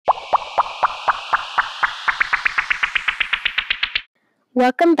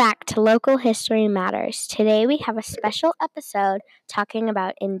Welcome back to Local History Matters. Today we have a special episode talking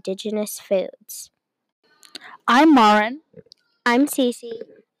about Indigenous foods. I'm Marin. I'm Cece.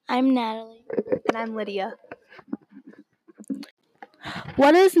 I'm Natalie. And I'm Lydia.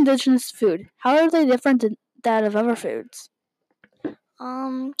 What is Indigenous food? How are they different than that of other foods?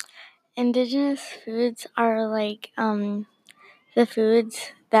 Indigenous foods are like the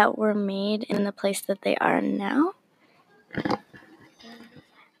foods that were made in the place that they are now.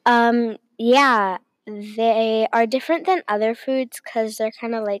 Yeah, they are different than other foods because they're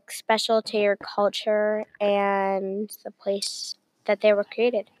kind of like special to your culture and the place that they were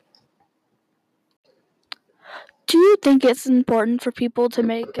created. Do you think it's important for people to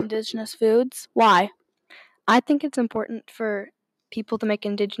make Indigenous foods? Why? I think it's important for people to make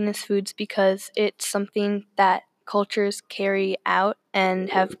Indigenous foods because it's something that cultures carry out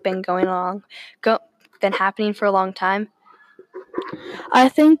and have been been happening for a long time. I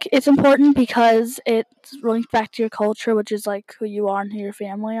think it's important because it links back to your culture, which is like who you are and who your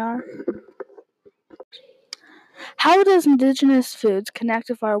family are. How does Indigenous foods connect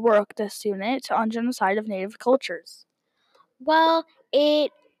with our work this unit on genocide of Native cultures? Well,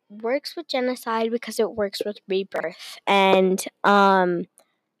 it works with genocide because it works with rebirth, and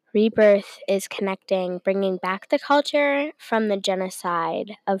rebirth is bringing back the culture from the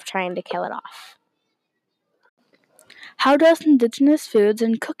genocide of trying to kill it off. How does Indigenous foods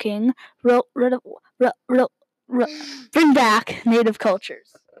and cooking bring back Native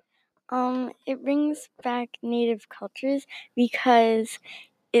cultures? It brings back Native cultures because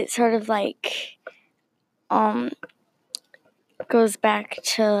it sort of like goes back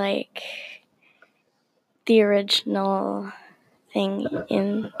to like the original thing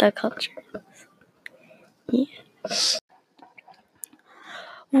in the culture. Yeah.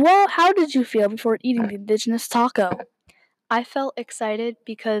 Well, how did you feel before eating the Indigenous taco? I felt excited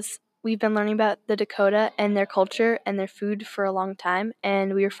because we've been learning about the Dakota and their culture and their food for a long time,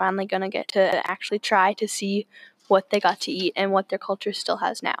 and we were finally going to get to actually try to see what they got to eat and what their culture still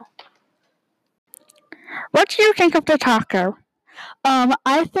has now. What do you think of the taco?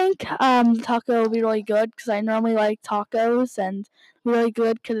 I think the taco will be really good because I normally like tacos, and really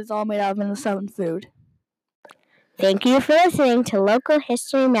good because it's all made out of Minnesotan food. Thank you for listening to Local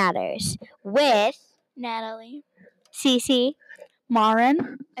History Matters with Natalie, Cece,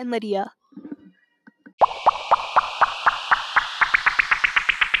 Marin, And Lydia.